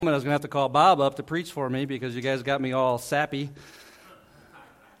I was going to have to call Bob up to preach for me because you guys got me all sappy.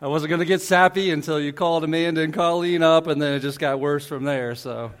 I wasn't going to get sappy until you called Amanda and Colleen up, and then it just got worse from there.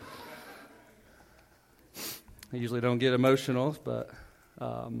 So I usually don't get emotional, but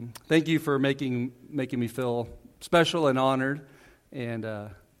thank you for making me feel special and honored. And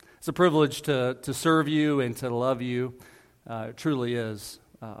it's a privilege to serve you and to love you. It truly is.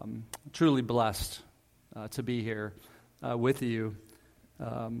 Truly blessed to be here with you.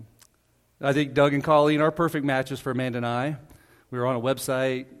 I think Doug and Colleen are perfect matches for Amanda and I. We were on a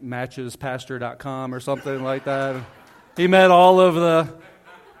website, matchespastor.com or something like that. He met all of the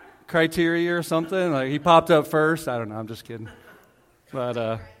criteria or something. Like he popped up first. I don't know. I'm just kidding.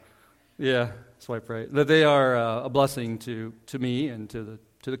 But yeah, swipe right. That they are a blessing to me and to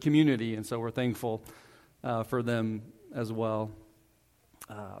the community, and so we're thankful for them as well.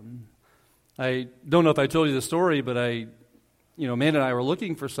 I don't know if I told you the story, but Amanda and I were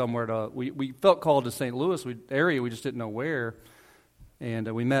looking for somewhere we felt called to St. Louis area, we just didn't know where.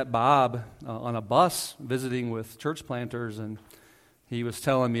 And we met Bob on a bus visiting with church planters, and he was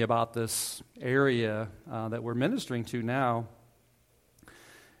telling me about this area that we're ministering to now.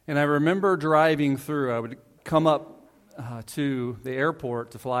 And I remember driving through. I would come up to the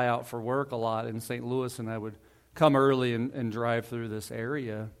airport to fly out for work a lot in St. Louis, and I would come early and drive through this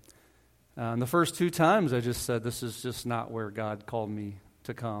area. And the first two times I just said, this is just not where God called me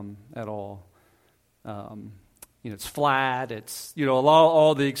to come at all. It's flat, it's,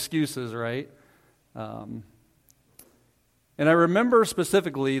 all the excuses, right? And I remember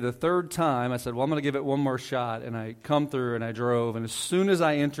specifically the third time, I said, well, I'm going to give it one more shot. And I come through and I drove. And as soon as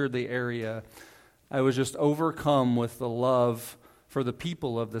I entered the area, I was just overcome with the love for the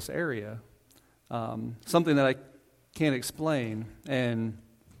people of this area. Something that I can't explain. And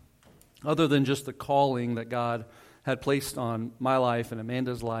other than just the calling that God had placed on my life and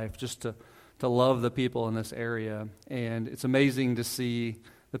Amanda's life, just to love the people in this area. And it's amazing to see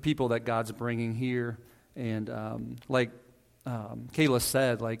the people that God's bringing here. And like Kayla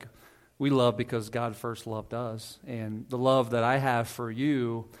said, we love because God first loved us. And the love that I have for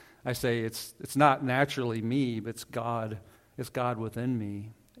you, I say it's not naturally me, but it's God. It's God within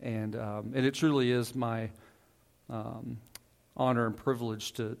me. And it truly is my honor and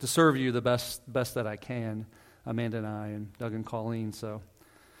privilege to serve you the best that I can, Amanda and I, and Doug and Colleen. So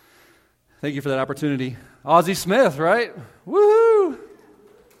thank you for that opportunity. Ozzie Smith, right? Woohoo!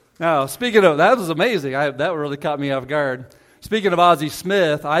 Now, speaking of, that was amazing. That really caught me off guard. Speaking of Ozzie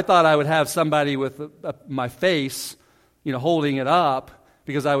Smith, I thought I would have somebody with my face, holding it up,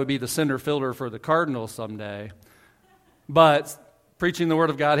 because I would be the center fielder for the Cardinals someday. But preaching the Word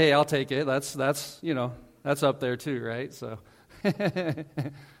of God, hey, I'll take it. That's up there too, right? So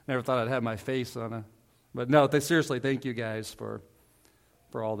never thought I'd have my face on a. But no, seriously, thank you guys for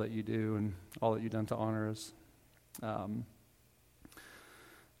all that you do and all that you've done to honor us.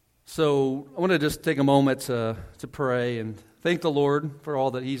 So I want to just take a moment to pray and thank the Lord for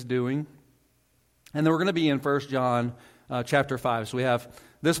all that He's doing. And then we're going to be in 1 John chapter 5. So we have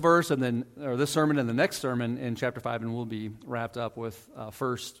this verse or this sermon and the next sermon in chapter 5, and we'll be wrapped up with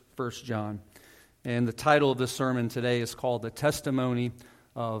 1 John. And the title of this sermon today is called The Testimony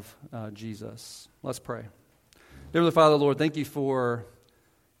of Jesus. Let's pray. Dear Father, Lord, thank you for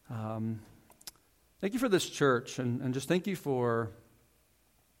this church, and just thank you for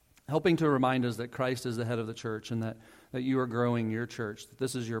helping to remind us that Christ is the head of the church and that you are growing your church, that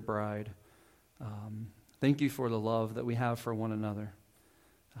this is your bride. Thank you for the love that we have for one another.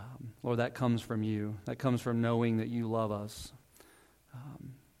 Lord, that comes from you. That comes from knowing that you love us.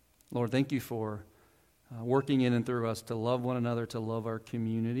 Lord, thank you for working in and through us to love one another, to love our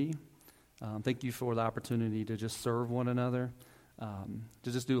community. Thank you for the opportunity to just serve one another,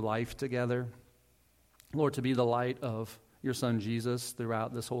 to just do life together. Lord, to be the light of your Son Jesus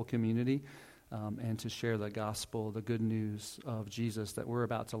throughout this whole community, and to share the gospel, the good news of Jesus that we're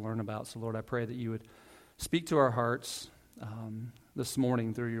about to learn about. So, Lord, I pray that you would speak to our hearts this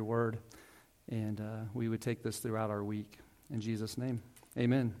morning through your word, and we would take this throughout our week. In Jesus' name,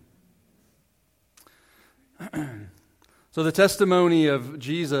 amen. So the testimony of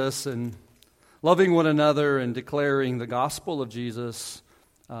Jesus and loving one another and declaring the gospel of Jesus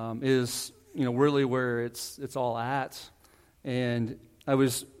is, really where it's all at. And I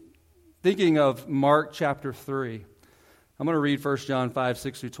was thinking of Mark chapter 3. I'm going to read 1 John 5,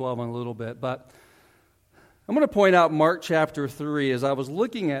 6 through 12 in a little bit, but I'm going to point out Mark chapter 3. As I was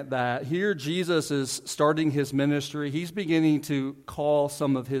looking at that, here Jesus is starting his ministry. He's beginning to call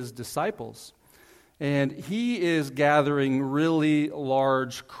some of his disciples. And he is gathering really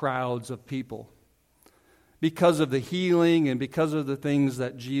large crowds of people. because of the healing and because of the things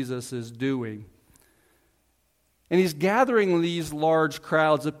that Jesus is doing. And he's gathering these large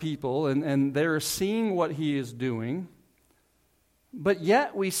crowds of people, and they're seeing what he is doing. But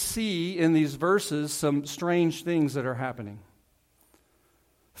yet we see in these verses some strange things that are happening.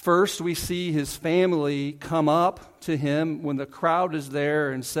 First, we see his family come up to him when the crowd is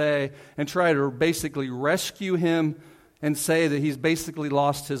there and try to basically rescue him and say that he's basically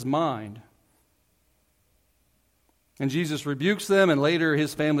lost his mind. And Jesus rebukes them, and later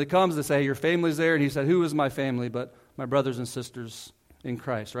his family comes and say, your family's there. And he said, who is my family but my brothers and sisters in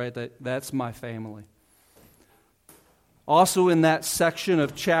Christ, right? That's my family. Also in that section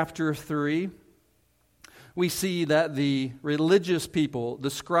of chapter 3, we see that the religious people,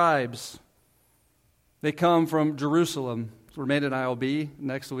 the scribes, they come from Jerusalem. We're made at ILB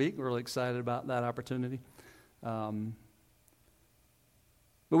next week. We're really excited about that opportunity. But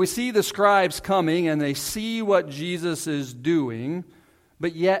we see the scribes coming, and they see what Jesus is doing,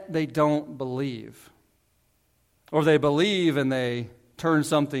 but yet they don't believe. Or they believe and they turn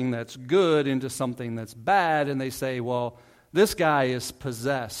something that's good into something that's bad, and they say, well, this guy is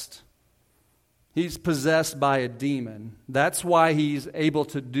possessed. He's possessed by a demon. That's why he's able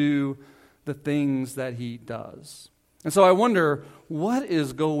to do the things that he does. And so I wonder, what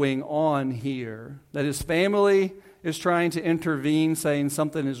is going on here? That his family is trying to intervene, saying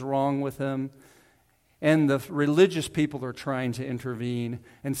something is wrong with him, and the religious people are trying to intervene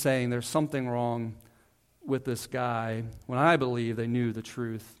and saying there's something wrong with this guy, when I believe they knew the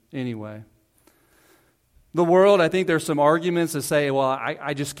truth anyway. The world, I think there's some arguments that say, well,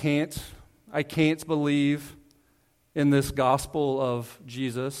 I just can't. I can't believe in this gospel of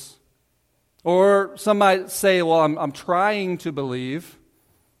Jesus. Or some might say, well, I'm trying to believe.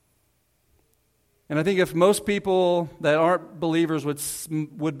 And I think if most people that aren't believers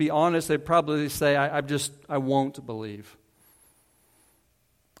would be honest, they'd probably say, I won't believe.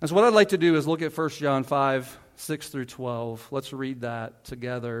 And so what I'd like to do is look at 1 John 5, 6 through 12. Let's read that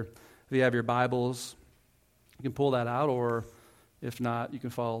together. If you have your Bibles, you can pull that out, or if not, you can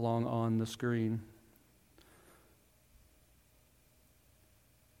follow along on the screen.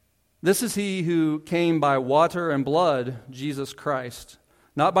 This is he who came by water and blood, Jesus Christ.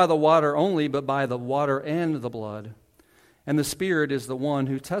 Not by the water only, but by the water and the blood. And the Spirit is the one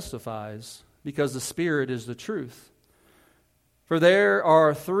who testifies, because the Spirit is the truth. For there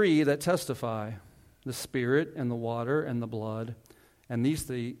are three that testify, the Spirit and the water and the blood, and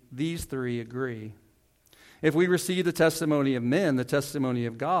these three agree. If we receive the testimony of men, the testimony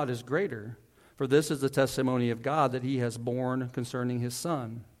of God is greater. For this is the testimony of God that he has borne concerning his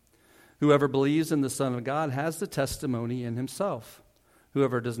Son. Whoever believes in the Son of God has the testimony in himself.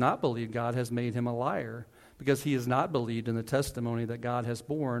 Whoever does not believe God has made him a liar, because he has not believed in the testimony that God has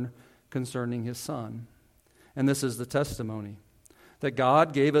borne concerning his Son. And this is the testimony, that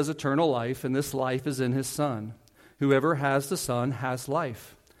God gave us eternal life, and this life is in his Son. Whoever has the Son has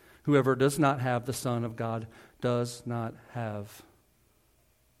life. Whoever does not have the Son of God does not have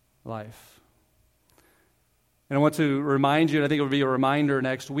life. And I want to remind you, and I think it will be a reminder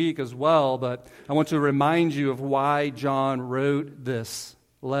next week as well, but I want to remind you of why John wrote this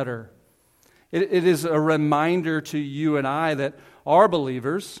letter. It is a reminder to you and I that are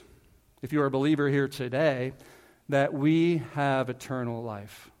believers, if you are a believer here today, that we have eternal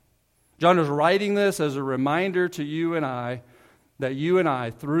life. John is writing this as a reminder to you and I that you and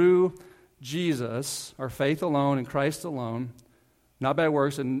I, through Jesus, our faith alone in Christ alone, not by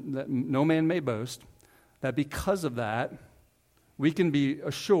works, and that no man may boast, that because of that, we can be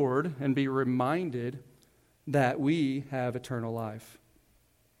assured and be reminded that we have eternal life.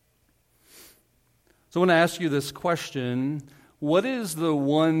 So I want to ask you this question: what is the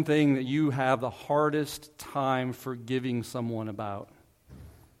one thing that you have the hardest time forgiving someone about?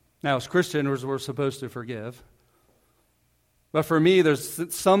 Now, as Christians, we're supposed to forgive. But for me,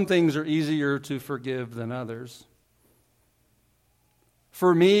 there's some things are easier to forgive than others.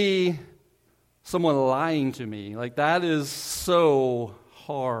 For me, someone lying to me, like that is so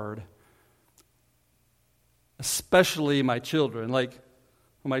hard. Especially my children. Like,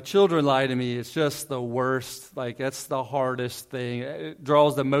 when my children lie to me, it's just the worst. Like, that's the hardest thing. It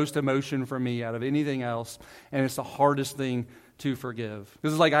draws the most emotion from me out of anything else. And it's the hardest thing to forgive.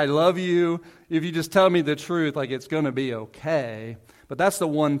 Because it's like, I love you. If you just tell me the truth, like, it's going to be okay. But that's the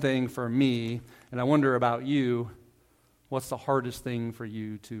one thing for me. And I wonder about you, what's the hardest thing for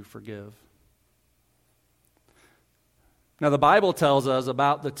you to forgive? Now, the Bible tells us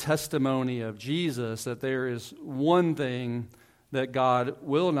about the testimony of Jesus that there is one thing that God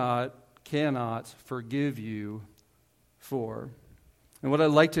cannot forgive you for. And what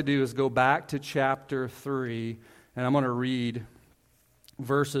I'd like to do is go back to chapter 3, and I'm going to read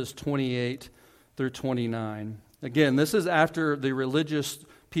verses 28 through 29. Again, this is after the religious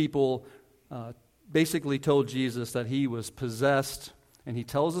people basically told Jesus that he was possessed, and he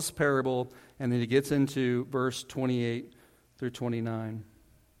tells this parable, and then he gets into verse 28 through 29.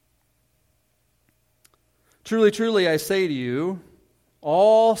 Truly, truly, I say to you,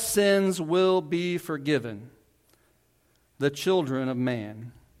 all sins will be forgiven the children of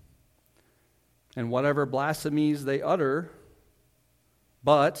man, and whatever blasphemies they utter,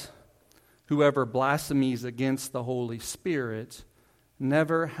 but whoever blasphemies against the Holy Spirit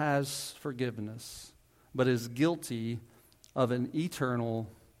never has forgiveness, but is guilty of an eternal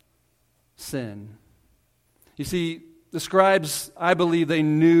sin. You see, the scribes, I believe they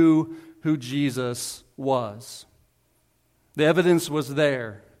knew who Jesus was. The evidence was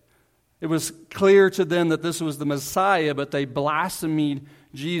there. It was clear to them that this was the Messiah, but they blasphemed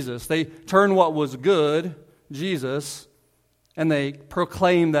Jesus. They turned what was good, Jesus, and they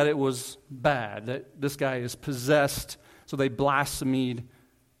proclaimed that it was bad, that this guy is possessed, so they blasphemed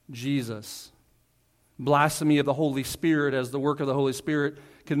Jesus. Blasphemy of the Holy Spirit, as the work of the Holy Spirit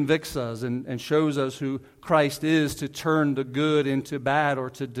convicts us and shows us who Christ is, to turn the good into bad, or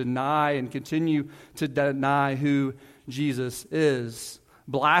to deny and continue to deny who Jesus is.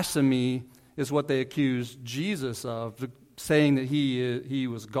 Blasphemy is what they accused Jesus of, saying that he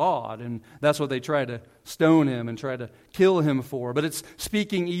was God, and that's what they tried to stone him and try to kill him for. But it's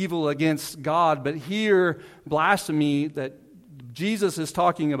speaking evil against God. But here, blasphemy that Jesus is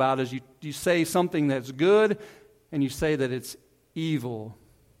talking about is you say something that's good and you say that it's evil.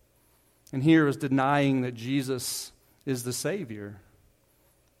 And here is denying that Jesus is the Savior.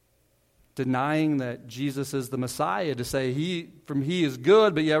 Denying that Jesus is the Messiah, to say he is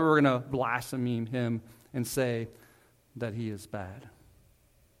good, but yet we're going to blaspheme him and say that he is bad.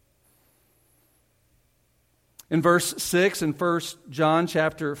 In verse 6 in 1 John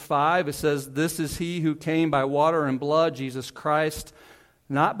chapter 5, it says, "This is he who came by water and blood, Jesus Christ,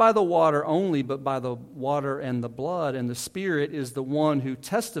 not by the water only, but by the water and the blood. And the Spirit is the one who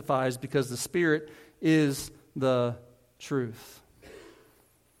testifies, because the Spirit is the truth."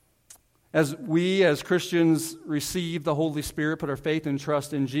 As we, as Christians, receive the Holy Spirit, put our faith and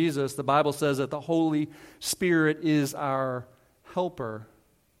trust in Jesus, the Bible says that the Holy Spirit is our helper.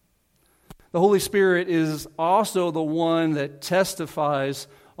 The Holy Spirit is also the one that testifies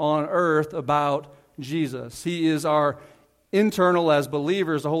on earth about Jesus. He is our internal, as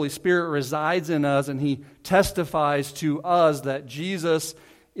believers. The Holy Spirit resides in us, and He testifies to us that Jesus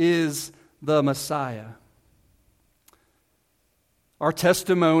is the Messiah. Our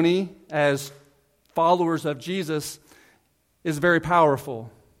testimony as followers of Jesus is very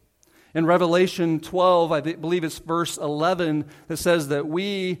powerful. In Revelation 12, I believe it's verse 11, that says that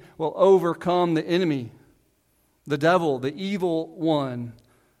we will overcome the enemy, the devil, the evil one,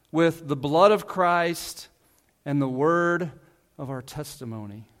 with the blood of Christ and the word of our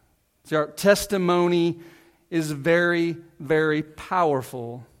testimony. See, our testimony is very, very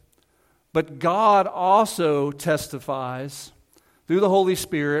powerful. But God also testifies through the Holy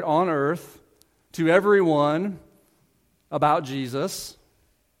Spirit on earth to everyone about Jesus,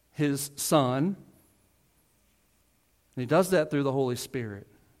 His Son. And He does that through the Holy Spirit.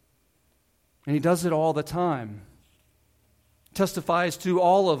 And He does it all the time. Testifies to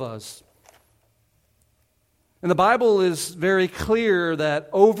all of us. And the Bible is very clear that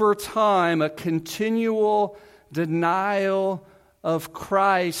over time, a continual denial of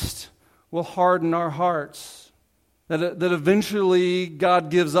Christ will harden our hearts. That eventually God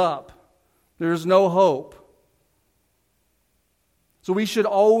gives up. There's no hope. So we should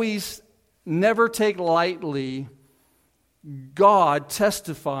always never take lightly God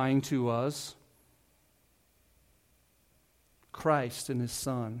testifying to us Christ and His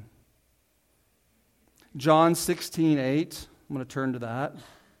Son. John 16:8. I'm going to turn to that.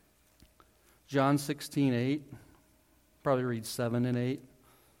 John 16:8. Probably read 7 and 8.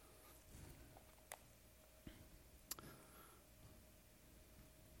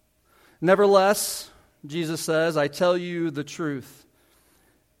 "Nevertheless," Jesus says, "I tell you the truth.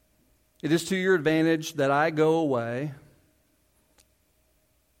 It is to your advantage that I go away.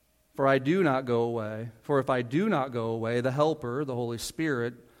 For I do not go away. For if I do not go away, the Helper, the Holy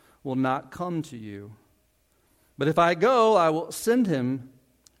Spirit, will not come to you. But if I go, I will send Him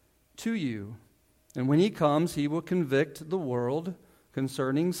to you. And when He comes, He will convict the world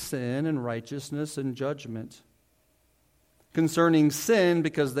concerning sin and righteousness and judgment. Concerning sin,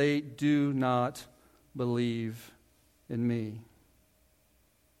 because they do not believe in me."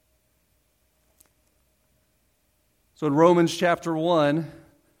 So in Romans chapter 1,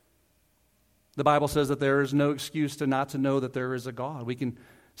 the Bible says that there is no excuse to not to know that there is a God. We can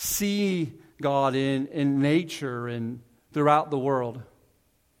see God in nature and throughout the world.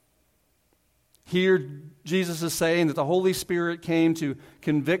 Here, Jesus is saying that the Holy Spirit came to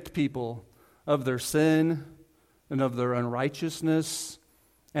convict people of their sin and of their unrighteousness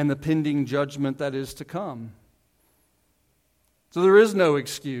and the pending judgment that is to come. So there is no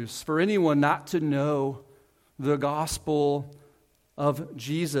excuse for anyone not to know the gospel of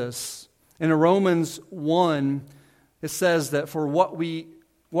Jesus. In Romans 1, it says that for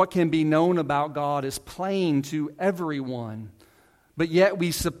what can be known about God is plain to everyone, but yet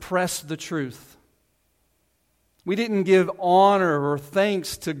we suppress the truth. We didn't give honor or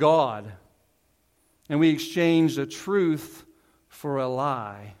thanks to God, and we exchanged the truth for a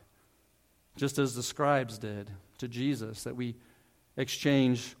lie, just as the scribes did to Jesus, that we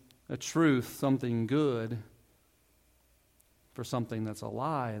exchange a truth, something good, for something that's a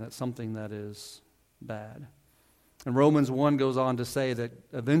lie, and that's something that is bad. And Romans 1 goes on to say that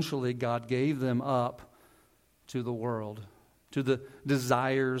eventually God gave them up to the world, to the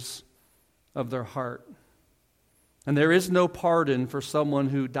desires of their heart. And there is no pardon for someone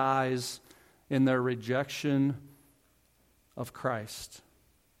who dies in their rejection of Christ.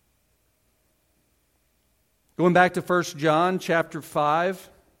 Going back to 1 John chapter 5,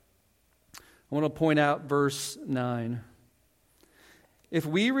 I want to point out verse 9. If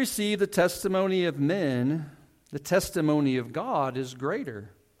we receive the testimony of men, the testimony of God is greater.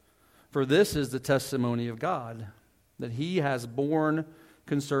 For this is the testimony of God, that He has borne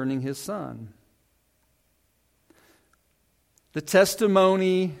concerning His Son. The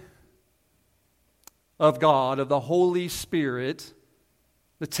testimony of God, of the Holy Spirit,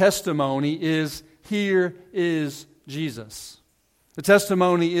 the testimony is, here is Jesus. The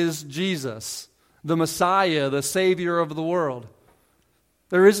testimony is Jesus, the Messiah, the Savior of the world.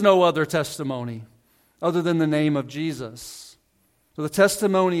 There is no other testimony other than the name of Jesus. So the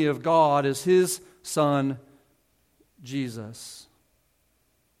testimony of God is His Son, Jesus.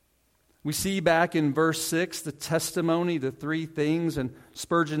 We see back in verse 6 the testimony, the three things, and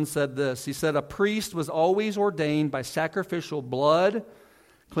Spurgeon said this. He said, a priest was always ordained by sacrificial blood,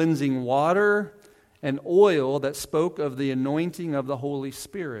 cleansing water, and oil that spoke of the anointing of the Holy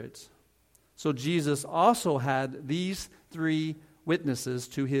Spirit. So Jesus also had these three witnesses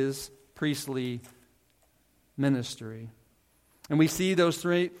to His priestly ministry. And we see those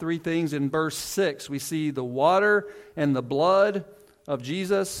three things in verse 6. We see the water and the blood of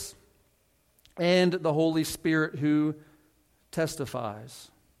Jesus and the Holy Spirit who testifies.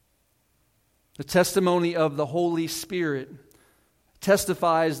 The testimony of the Holy Spirit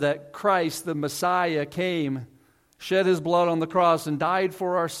testifies that Christ, the Messiah, came, shed His blood on the cross, and died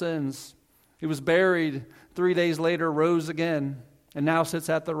for our sins. He was buried. 3 days later, rose again, and now sits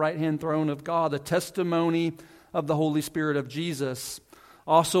at the right-hand throne of God. The testimony of the Holy Spirit of Jesus.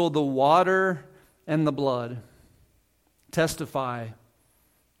 Also the water and the blood testify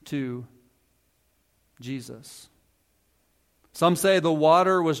to Jesus. Some say the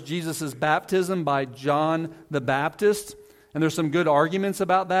water was Jesus' baptism by John the Baptist. And there's some good arguments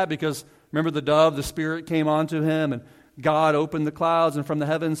about that because remember the dove, the Spirit came onto him and God opened the clouds and from the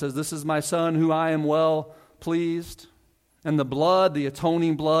heavens says, this is my Son who I am well pleased. And the blood, the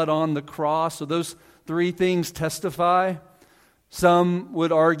atoning blood on the cross. So those three things testify. Some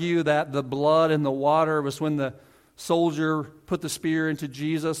would argue that the blood and the water was when the soldier put the spear into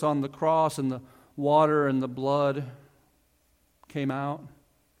Jesus on the cross and the water and the blood came out.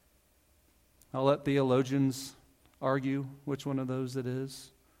 I'll let theologians argue which one of those it is.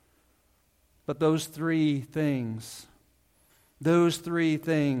 But those three things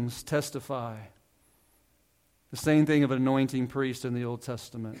testify. The same thing of an anointing priest in the Old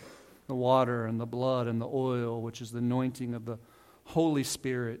Testament. The water and the blood and the oil, which is the anointing of the Holy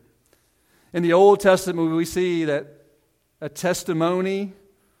Spirit. In the Old Testament, we see that a testimony,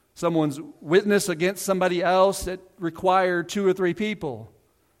 someone's witness against somebody else, it required 2 or 3 people.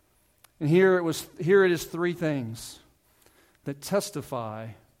 And here it is 3 things that testify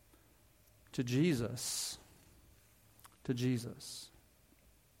to Jesus. To Jesus.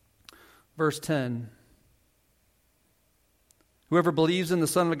 Verse 10. Whoever believes in the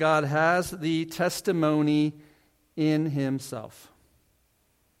Son of God has the testimony in himself.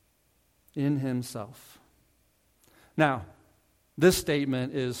 In himself. Now, this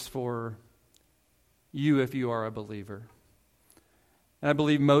statement is for you if you are a believer. And I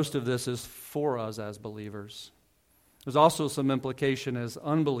believe most of this is for us as believers. There's also some implication as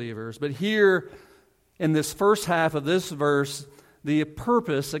unbelievers. But here, in this first half of this verse, the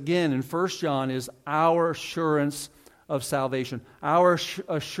purpose, again, in 1 John, is our assurance of salvation, our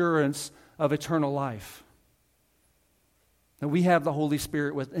assurance of eternal life. That we have the Holy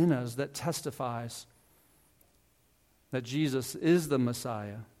Spirit within us that testifies that Jesus is the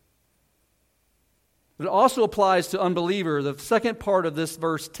Messiah. But it also applies to unbeliever. The second part of this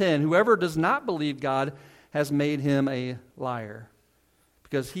verse 10, whoever does not believe God has made him a liar,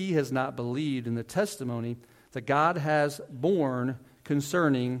 because he has not believed in the testimony that God has borne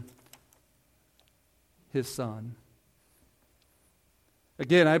concerning his Son.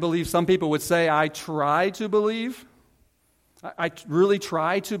 Again, I believe some people would say, I try to believe. I really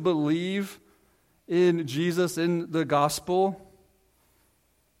try to believe in Jesus, in the gospel.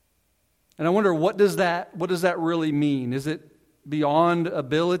 And I wonder, what does that really mean? Is it beyond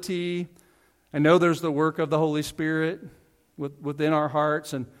ability? I know there's the work of the Holy Spirit within our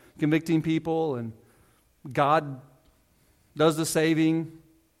hearts and convicting people, and God does the saving.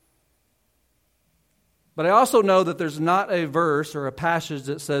 But I also know that there's not a verse or a passage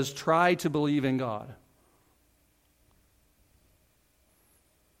that says, try to believe in God.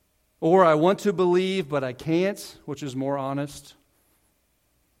 Or I want to believe, but I can't, which is more honest.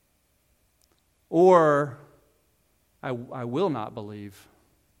 Or I will not believe,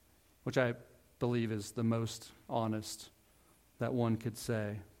 which I believe is the most honest that one could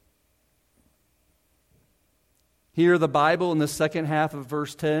say. Here, the Bible in the second half of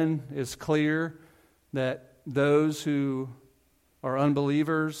verse 10 is clear that those who are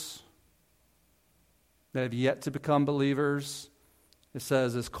unbelievers, that have yet to become believers, it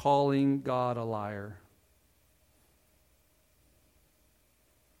says, is calling God a liar.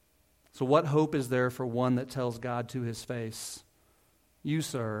 So what hope is there for one that tells God to his face, you,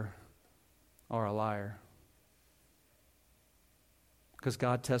 sir, are a liar? Because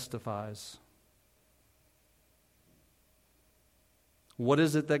God testifies. What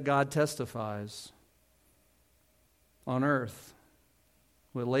is it that God testifies on earth?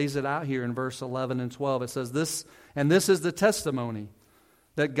 Well, it lays it out here in verse 11 and 12. It says this, and this is the testimony,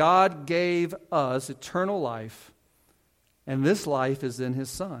 that God gave us eternal life, and this life is in his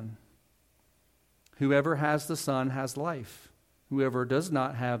Son. Whoever has the Son has life. Whoever does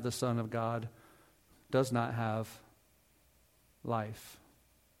not have the Son of God does not have life.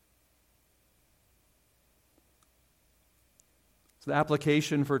 So the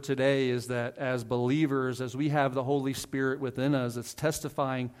application for today is that as believers, as we have the Holy Spirit within us, it's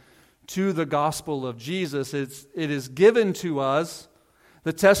testifying to the gospel of Jesus. It is given to us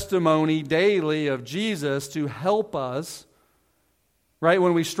the testimony daily of Jesus to help us, right?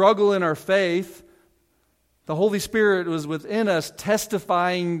 When we struggle in our faith, the Holy Spirit was within us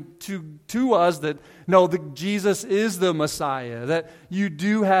testifying to us that, no, Jesus is the Messiah, that you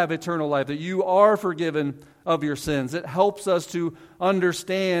do have eternal life, that you are forgiven of your sins. It helps us to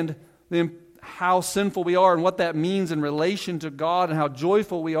understand how sinful we are and what that means in relation to God and how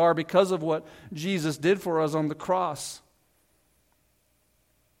joyful we are because of what Jesus did for us on the cross.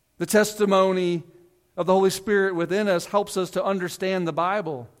 The testimony of the Holy Spirit within us helps us to understand the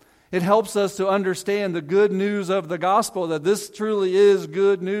Bible. It helps us to understand the good news of the gospel, that this truly is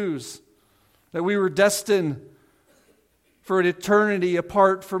good news, that we were destined for an eternity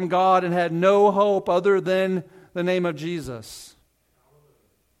apart from God and had no hope other than the name of Jesus.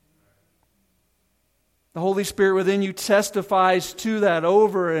 The Holy Spirit within you testifies to that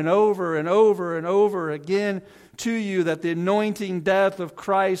over and over and over and over again to you, that the anointing death of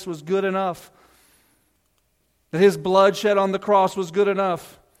Christ was good enough, that his blood shed on the cross was good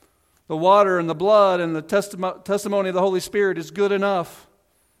enough. The water and the blood and the testimony of the Holy Spirit is good enough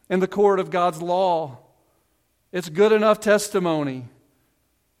in the court of God's law. It's good enough testimony.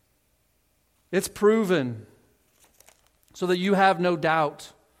 It's proven so that you have no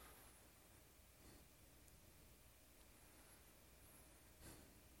doubt.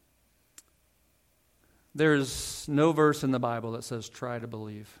 There's no verse in the Bible that says try to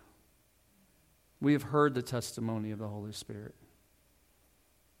believe. We have heard the testimony of the Holy Spirit.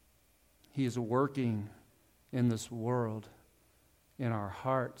 He is working in this world, in our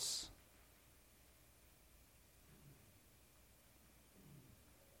hearts.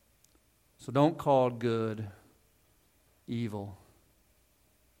 So don't call good evil.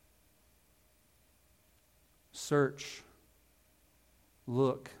 Search,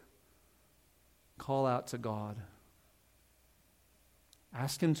 look, call out to God.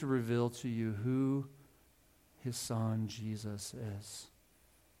 Ask him to reveal to you who his Son Jesus is,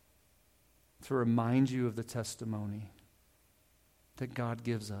 to remind you of the testimony that God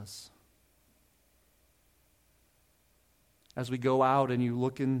gives us. As we go out and you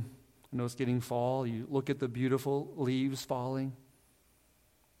look in, I know it's getting fall, you look at the beautiful leaves falling.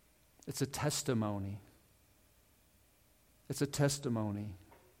 It's a testimony It's a testimony.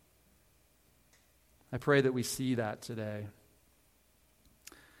 I pray that we see that today.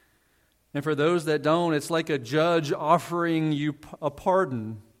 And for those that don't, it's like a judge offering you a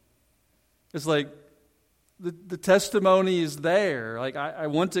pardon. It's like the testimony is there. Like, I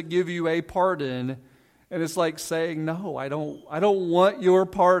want to give you a pardon. And it's like saying, no, I don't want your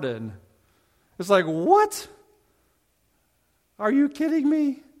pardon. It's like, what? Are you kidding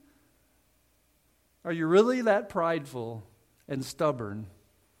me? Are you really that prideful and stubborn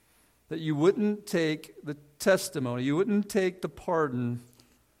that you wouldn't take the testimony, you wouldn't take the pardon?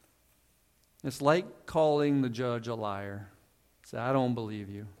 It's like calling the judge a liar. Say, I don't believe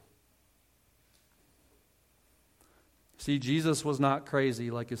you. See, Jesus was not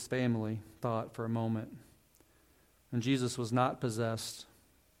crazy like his family thought for a moment. And Jesus was not possessed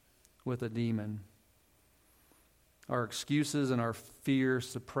with a demon. Our excuses and our fear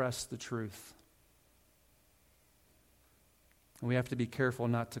suppress the truth. And we have to be careful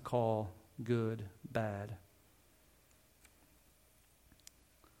not to call good bad.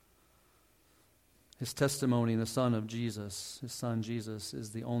 His testimony in the Son of Jesus, his Son Jesus, is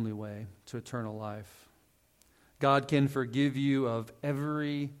the only way to eternal life. God can forgive you of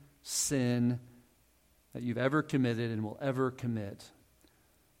every sin that you've ever committed and will ever commit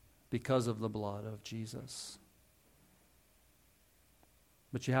because of the blood of Jesus.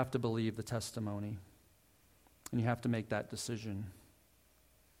 But you have to believe the testimony, and you have to make that decision.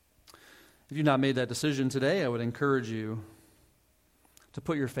 If you've not made that decision today, I would encourage you to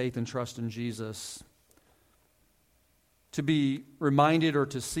put your faith and trust in Jesus, to be reminded or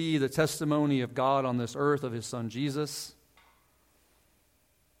to see the testimony of God on this earth of his Son Jesus.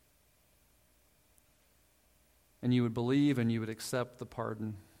 And you would believe and you would accept the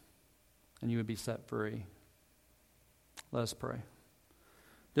pardon and you would be set free. Let us pray.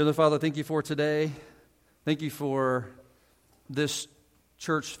 Dear Father, thank you for today. Thank you for this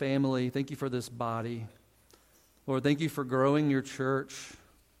church family. Thank you for this body. Lord, thank you for growing your church.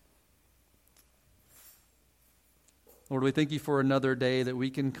 Lord, we thank you for another day that we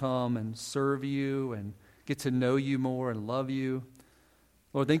can come and serve you and get to know you more and love you.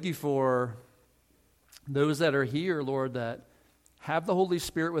 Lord, thank you for those that are here, Lord, that have the Holy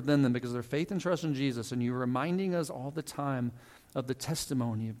Spirit within them because of their faith and trust in Jesus, and you're reminding us all the time of the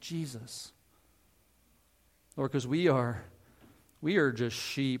testimony of Jesus. Lord, because we are just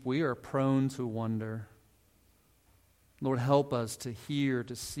sheep. We are prone to wonder. Lord, help us to hear,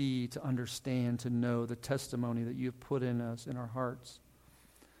 to see, to understand, to know the testimony that you've put in us, in our hearts.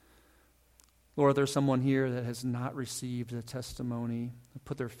 Lord, if there's someone here that has not received the testimony,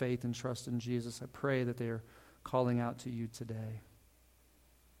 put their faith and trust in Jesus, I pray that they are calling out to you today.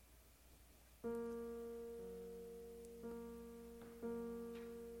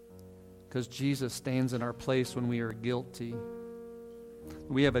 Because Jesus stands in our place when we are guilty.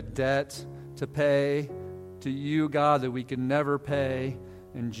 We have a debt to pay to you, God, that we can never pay,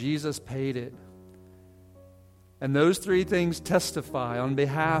 and Jesus paid it. And those three things testify on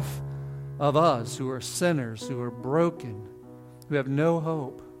behalf of us who are sinners, who are broken, who have no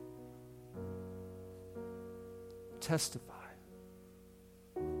hope. Testify.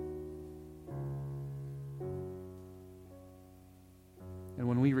 And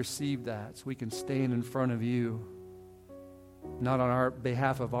when we receive that, we can stand in front of you, not on our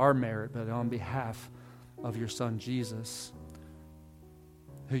behalf of our merit, but on behalf of your Son Jesus,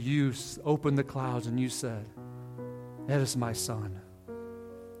 who you opened the clouds and you said, that is my Son,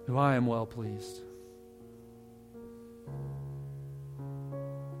 who I am well pleased.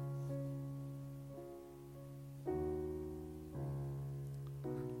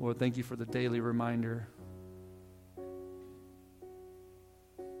 Lord, thank you for the daily reminder.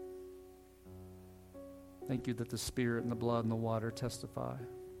 Thank you that the Spirit and the blood and the water testify.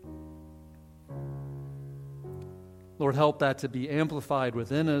 Lord, help that to be amplified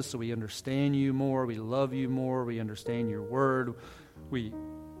within us so we understand you more, we love you more, we understand your word. We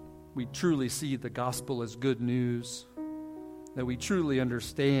truly see the gospel as good news, that we truly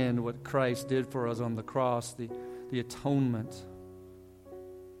understand what Christ did for us on the cross, the atonement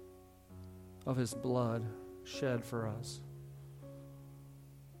of his blood shed for us.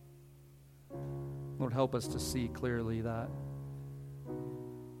 Lord, help us to see clearly that.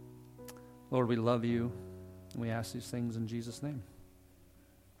 Lord, we love you, and we ask these things in Jesus' name.